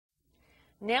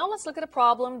Now let's look at a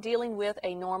problem dealing with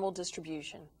a normal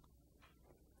distribution.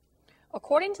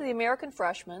 According to the American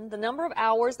Freshman, the number of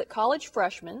hours that college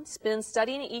freshmen spend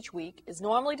studying each week is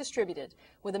normally distributed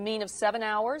with a mean of 7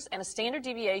 hours and a standard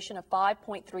deviation of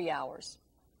 5.3 hours.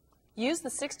 Use the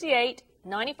 68,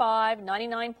 95,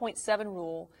 99.7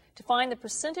 rule to find the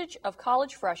percentage of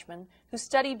college freshmen who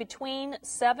study between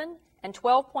 7 and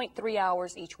 12.3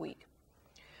 hours each week.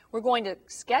 We're going to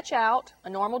sketch out a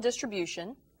normal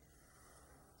distribution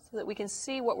so that we can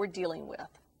see what we're dealing with.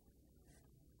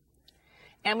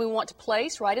 And we want to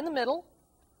place right in the middle,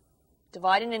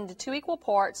 dividing into 2 equal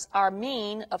parts, our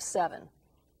mean of 7.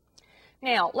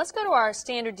 Now, let's go to our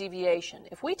standard deviation.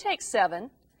 If we take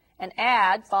 7 and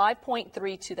add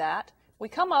 5.3 to that, we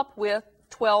come up with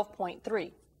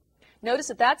 12.3. Notice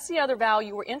that that's the other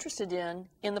value we're interested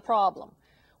in the problem.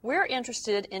 We're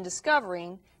interested in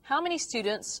discovering how many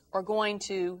students are going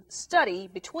to study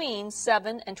between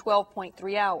 7 and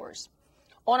 12.3 hours.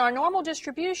 On our normal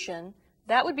distribution,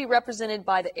 that would be represented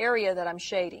by the area that I'm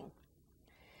shading.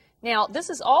 Now, this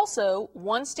is also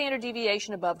 1 standard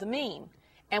deviation above the mean.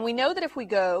 And we know that if we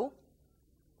go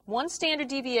 1 standard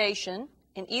deviation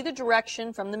in either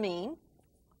direction from the mean,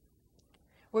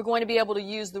 we're going to be able to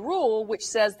use the rule which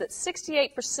says that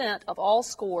 68% of all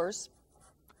scores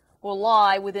will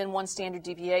lie within 1 standard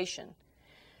deviation.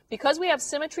 Because we have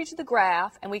symmetry to the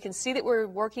graph and we can see that we're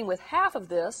working with half of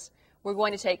this, we're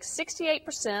going to take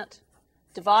 68%,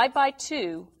 divide by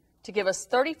 2 to give us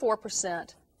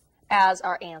 34% as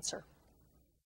our answer.